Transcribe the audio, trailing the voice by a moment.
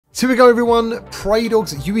So here we go everyone,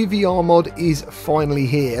 Praydogs UEVR mod is finally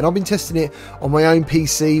here, and I've been testing it on my own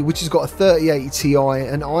PC, which has got a 3080 Ti,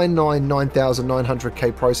 an i9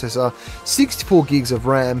 9900K processor, 64 gigs of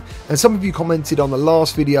RAM, and some of you commented on the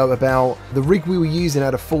last video about the rig we were using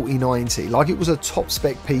at a 4090, like it was a top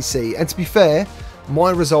spec PC, and to be fair,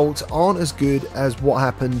 my results aren't as good as what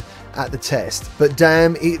happened at the test, but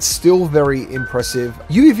damn, it's still very impressive.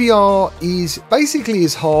 UEVR is basically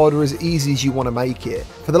as hard or as easy as you want to make it.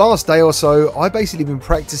 For the last day or so, I've basically been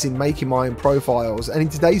practicing making my own profiles, and in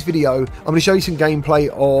today's video, I'm going to show you some gameplay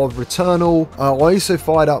of Returnal. I also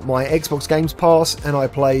fired up my Xbox Games Pass and I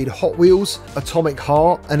played Hot Wheels Atomic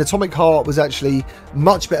Heart, and Atomic Heart was actually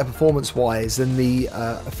much better performance-wise than the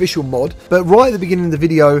official mod. But right at the beginning of the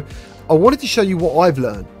video, I wanted to show you what I've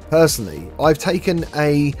learned. Personally, I've taken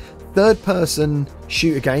a third-person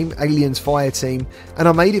shooter game, Aliens Fireteam, and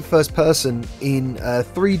I made it first-person in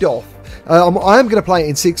 3 DoF. I am going to play it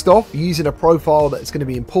in 6 DoF using a profile that's going to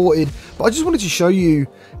be imported, but I just wanted to show you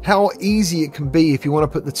how easy it can be if you want to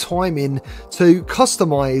put the time in to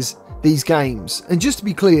customize these games. And just to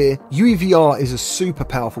be clear, UEVR is a super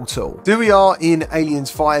powerful tool. Here we are in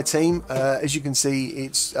Aliens Fireteam. As you can see,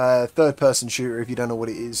 it's a third-person shooter if you don't know what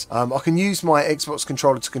it is. I can use my Xbox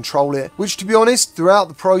controller to control it, which, to be honest, throughout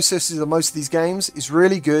the processes of most of these games, is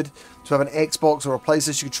really good to have an Xbox or a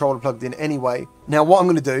PlayStation controller plugged in anyway. Now, what I'm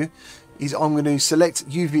going to do is I'm going to select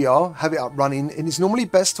UVR, have it up running, and it's normally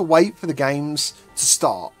best to wait for the games to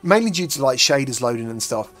start, mainly due to like shaders loading and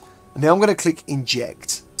stuff. And now I'm going to click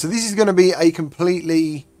Inject. So this is going to be a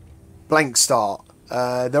completely blank start.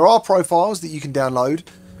 There are profiles that you can download,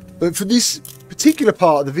 but for this particular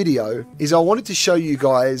part of the video is I wanted to show you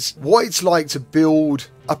guys what it's like to build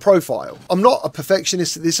a profile. I'm not a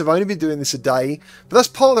perfectionist at this, I've only been doing this a day, but that's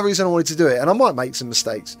part of the reason I wanted to do it, and I might make some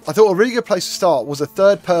mistakes. I thought a really good place to start was a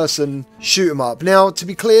third-person shoot 'em up. Now, to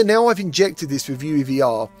be clear, now I've injected this with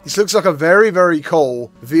UEVR. This looks like a very, very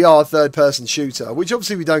cool VR third-person shooter, which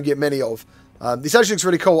obviously we don't get many of. This actually looks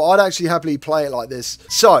really cool. I'd actually happily play it like this.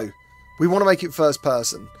 So, we want to make it first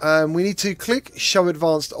person. We need to click show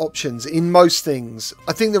advanced options in most things.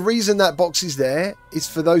 I think the reason that box is there is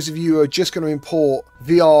for those of you who are just going to import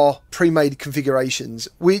VR pre-made configurations,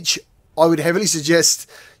 which I would heavily suggest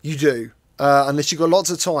you do. Unless you've got lots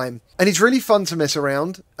of time. And it's really fun to mess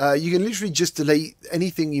around. You can literally just delete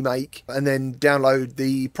anything you make and then download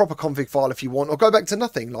the proper config file if you want, or go back to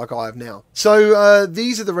nothing like I have now. So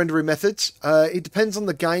these are the rendering methods. It depends on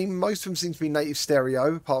the game. Most of them seem to be native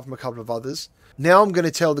stereo, apart from a couple of others. Now I'm going to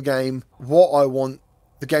tell the game what I want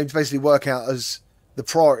the game to basically work out as the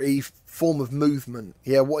priority form of movement.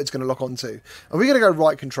 Yeah, what it's going to lock onto. And we're going to go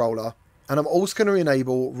right controller. And I'm also going to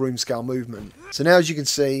enable room scale movement. So now as you can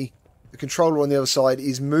see, the controller on the other side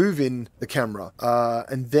is moving the camera,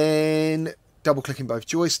 and then double clicking both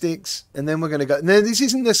joysticks, and then we're going to go. Now, this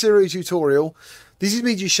isn't necessarily a tutorial. This is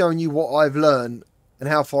me just showing you what I've learned and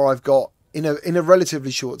how far I've got in a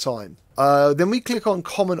relatively short time. Then we click on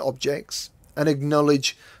common objects and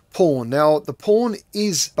acknowledge pawn. Now, the pawn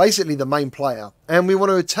is basically the main player, and we want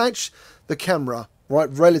to attach the camera right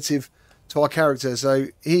relative to our character. So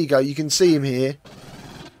here you go. You can see him here.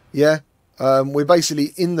 Yeah. We're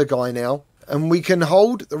basically in the guy now, and we can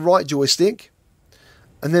hold the right joystick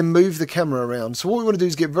and then move the camera around. So what we want to do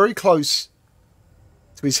is get very close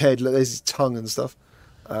to his head. Look, there's his tongue and stuff.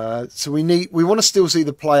 So we want to still see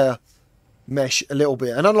the player mesh a little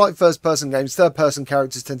bit. And unlike first-person games, third-person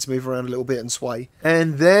characters tend to move around a little bit and sway.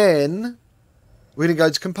 And then we're going to go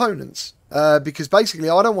to components, because basically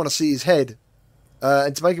I don't want to see his head,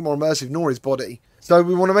 and to make it more immersive, nor his body. So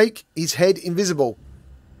we want to make his head invisible.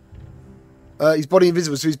 His body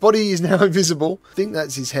invisible. So his body is now invisible. I think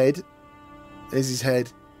that's his head. There's his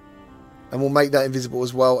head. And we'll make that invisible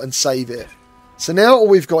as well and save it. So now all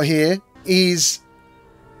we've got here is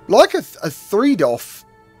like a 3 DoF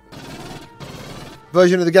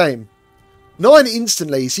version of the game. 9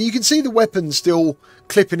 instantly. So you can see the weapon still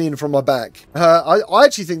clipping in from my back. I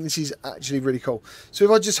actually think this is actually really cool. So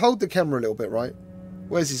if I just hold the camera a little bit, right?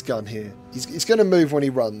 Where's his gun here? It's going to move when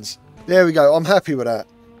he runs. There we go. I'm happy with that.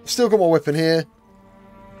 Still got my weapon here.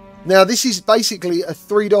 Now this is basically a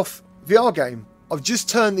 3 DoF VR game. I've just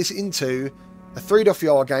turned this into a 3 DoF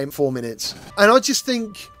VR game in 4 minutes. And I just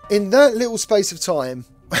think in that little space of time,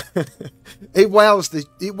 it wows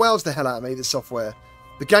the hell out of me, the software.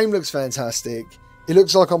 The game looks fantastic. It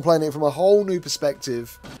looks like I'm playing it from a whole new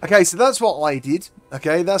perspective. Okay, so that's what I did.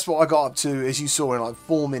 Okay, that's what I got up to, as you saw, in like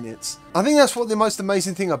 4 minutes. I think that's what the most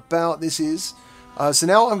amazing thing about this is. So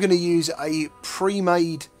now I'm going to use a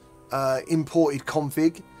pre-made imported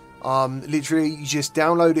config Literally, you just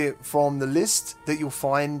download it from the list that you'll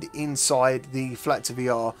find inside the Flat to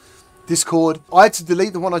VR Discord. I had to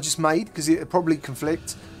delete the one I just made because it probably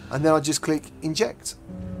conflict, and then I just click inject.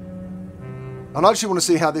 And I actually want to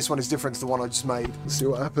see how this one is different to the one I just made. Let's see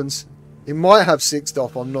what happens. It might have 6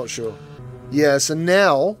 off, I'm not sure. Yeah, so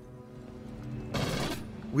now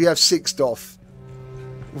we have 6 off,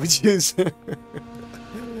 which is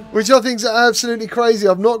which I think is absolutely crazy.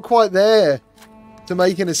 I'm not quite there to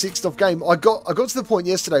making a 6 off game. I got to the point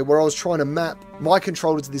yesterday where I was trying to map my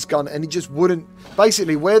controller to this gun, and it just wouldn't.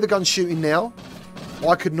 Basically, where the gun's shooting now,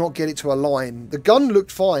 I could not get it to align. The gun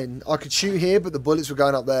looked fine. I could shoot here, but the bullets were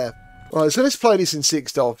going up there. All right, so let's play this in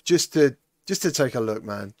 6 off, just to take a look,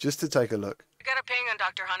 man. Just to take a look. I got a ping on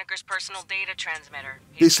Dr. Honecker's personal data transmitter.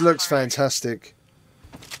 This looks fantastic.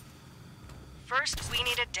 First, we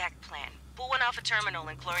need a deck plan. Pull one off a terminal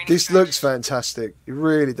and chlorine. This looks fantastic. It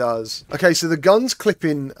really does. Okay, so the gun's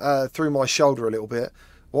clipping through my shoulder a little bit.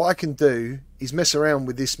 What I can do is mess around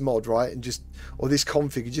with this mod, right, and or this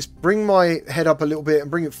config, just bring my head up a little bit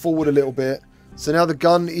and bring it forward a little bit. So now the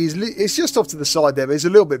gun is, it's just off to the side there, but it's a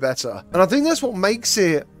little bit better. And I think that's what makes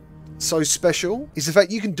it so special, is the fact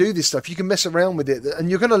you can do this stuff. You can mess around with it, and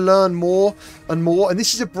you're going to learn more and more. And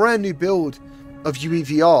this is a brand new build of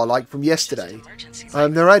UEVR, like from yesterday.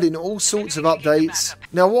 They're adding all sorts of updates.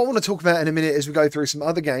 Now, what I want to talk about in a minute as we go through some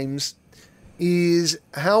other games is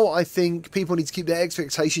how I think people need to keep their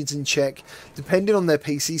expectations in check depending on their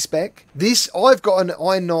PC spec. I've got an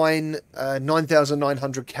i9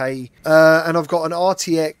 9900K and I've got an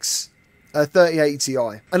RTX 3080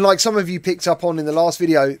 Ti. And like some of you picked up on in the last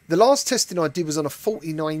video, the last testing I did was on a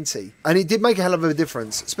 4090, and it did make a hell of a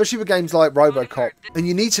difference, especially with games like Robocop. And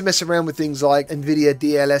you need to mess around with things like NVIDIA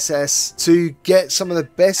DLSS to get some of the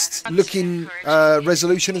best looking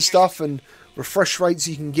resolution and stuff and refresh rates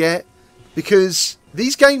you can get, because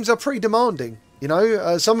these games are pretty demanding, you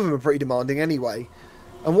know. Some of them are pretty demanding anyway.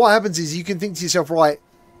 And what happens is you can think to yourself, right,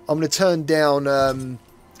 I'm going to turn down certain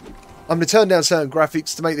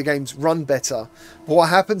graphics to make the games run better. But what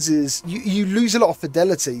happens is you lose a lot of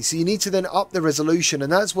fidelity, so you need to then up the resolution, and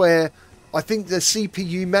that's where I think the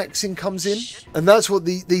CPU maxing comes in. And that's what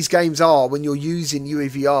these games are when you're using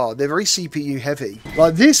UEVR. They're very CPU heavy.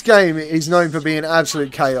 Like, this game is known for being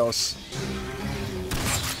absolute chaos.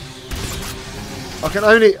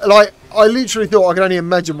 I literally thought I could only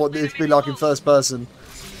imagine what it'd be like in first person.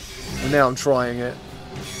 And now I'm trying it.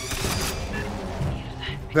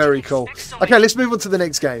 Very cool. Okay, let's move on to the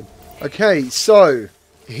next game. Okay, so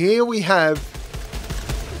here we have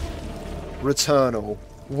Returnal,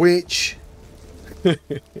 which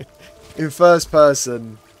in first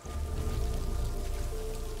person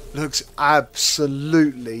looks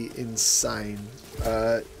absolutely insane.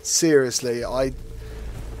 Seriously,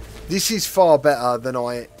 this is far better than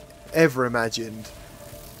I ever imagined.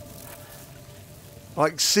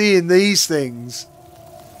 Like, seeing these things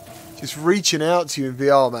just reaching out to you in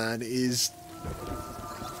VR, man, is...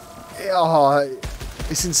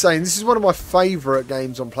 it's insane. This is one of my favourite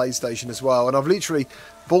games on PlayStation as well, and I've literally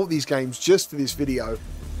bought these games just for this video.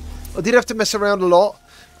 I did have to mess around a lot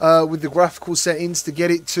with the graphical settings to get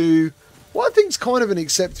it to what I think is kind of an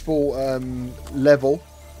acceptable level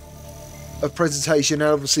of presentation and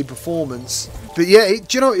obviously performance. But yeah,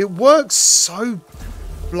 it works so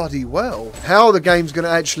bloody well. How the game's going to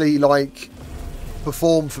actually, like,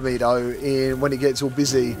 perform for me though when it gets all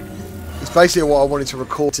busy, it's basically what I wanted to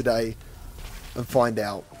record today and find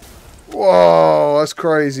out. Whoa, that's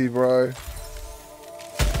crazy, bro.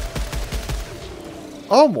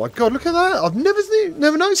 Oh my god, look at that. I've never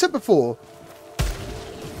noticed that before.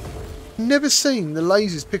 Never seen the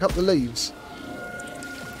lasers pick up the leaves.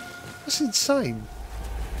 That's insane.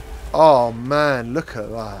 Oh man, look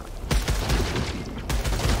at that.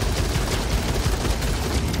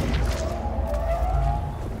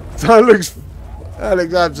 That looks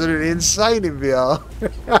absolutely insane in VR.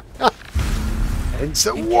 And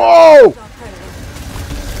so, whoa!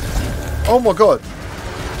 Oh my god.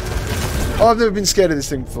 I've never been scared of this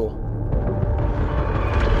thing before.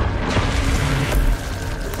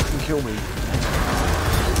 It can kill me.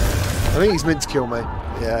 I think he's meant to kill me.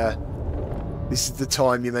 Yeah. This is the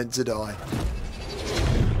time you're meant to die.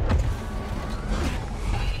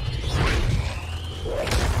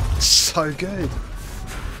 So good.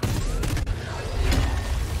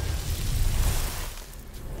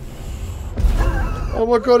 Oh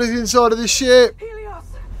my god, he's inside of the ship.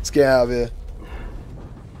 Let's get out of here.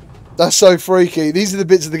 That's so freaky. These are the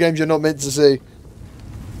bits of the games you're not meant to see.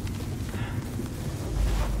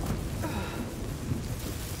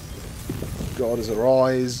 God, as her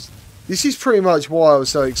eyes. This is pretty much why I was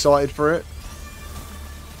so excited for it.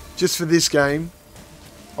 just for this game.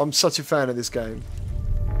 I'm such a fan of this game.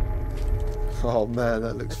 Oh man,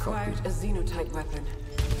 that looks fucking... Acquired a xenotype weapon.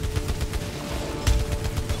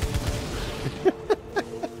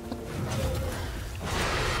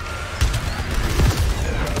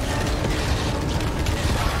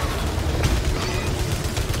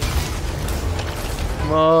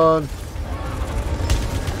 Come on.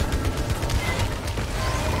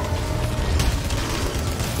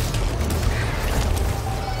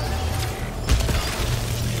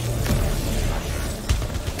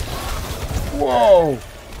 Whoa.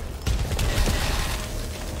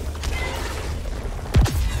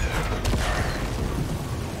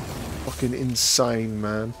 Fucking insane,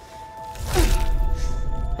 man.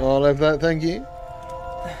 Oh, I love that, thank you.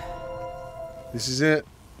 This is it.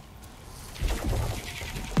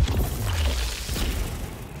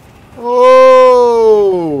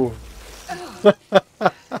 Oh!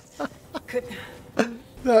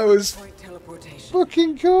 That was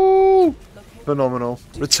fucking cool! Phenomenal.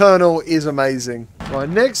 Returnal is amazing. Right,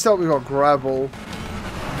 next up we've got Gravel,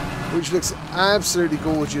 which looks absolutely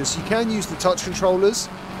gorgeous. You can use the touch controllers.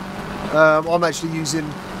 I'm actually using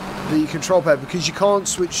the control pad because you can't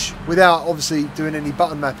switch, without obviously doing any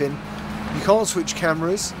button mapping, you can't switch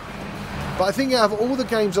cameras. But I think out of all the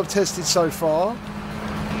games I've tested so far,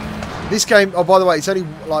 this game, oh by the way, it's only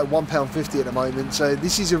like £1.50 at the moment, so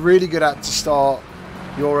this is a really good app to start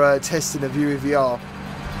your testing of UEVR.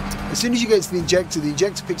 As soon as you get to the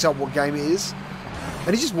injector picks up what game it is,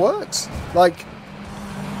 and it just works. Like,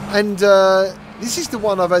 and this is the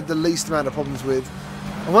one I've had the least amount of problems with.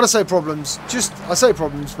 And when I say problems, I say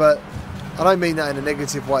problems, but I don't mean that in a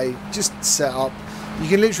negative way. Just set up. You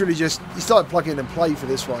can literally you start plugging and play for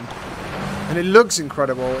this one, and it looks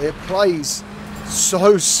incredible. It plays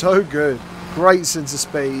so good. Great sense of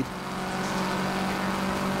speed.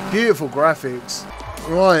 Beautiful graphics.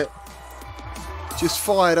 Right. Just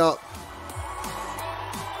fired up.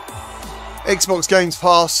 Xbox Games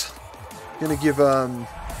Pass. Gonna give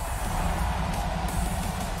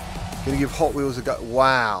Hot Wheels a go.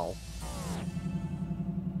 Wow.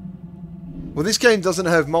 Well, this game doesn't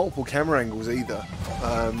have multiple camera angles either.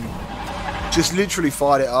 Just literally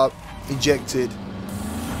fired it up, injected.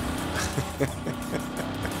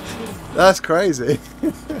 That's crazy.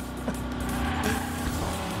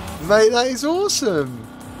 Mate, that is awesome.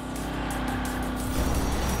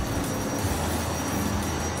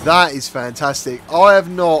 That is fantastic. I have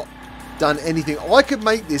not done anything. I could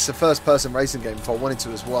make this a first-person racing game if I wanted to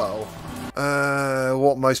as well.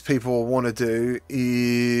 What most people want to do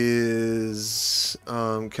is...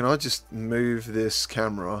 can I just move this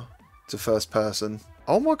camera to first person?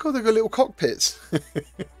 Oh my god, they've got little cockpits.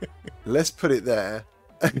 Let's put it there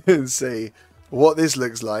and see what this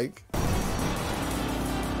looks like.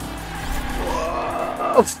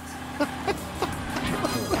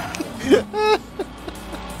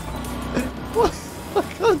 Whoa. I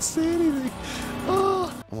can't see anything. Oh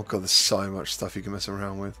my god, there's so much stuff you can mess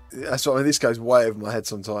around with. That's what I mean. This goes way over my head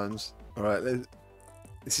sometimes. All right,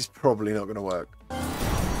 this is probably not going to work.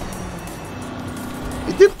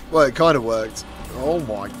 It did. Well, it kind of worked. Oh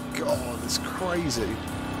my god, it's crazy.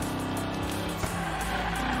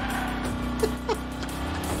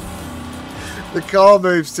 The car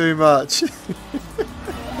moves too much.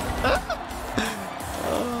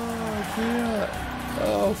 Oh dear.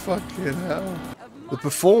 Oh fucking hell. The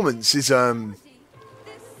performance is a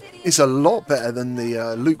lot better than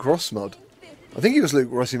the Luke Ross mod. I think it was Luke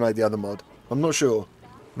Ross who made the other mod. I'm not sure.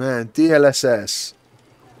 Man, DLSS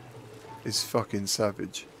is fucking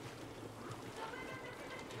savage.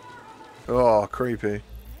 Oh, creepy.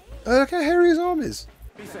 Oh, look how hairy his arm is.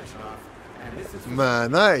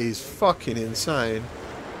 Man, that is fucking insane.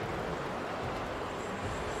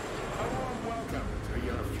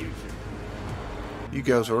 You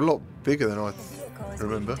girls are a lot bigger than I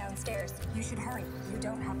remember. You should hurry. You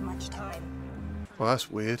don't have much time. Well, that's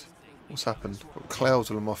weird. What's happened? Got clouds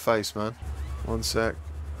all on my face, man. One sec.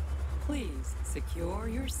 Please secure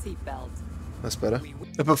your seatbelt. That's better.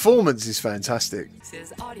 The performance is fantastic. This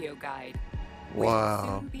is audio guide. Wow. We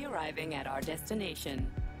will soon be arriving at our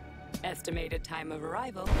destination. Estimated time of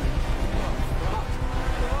arrival.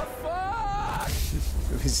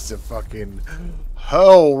 This is a fucking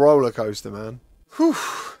hell roller coaster, man. Whew.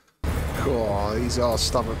 God, these are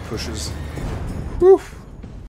stomach pushers. Whew.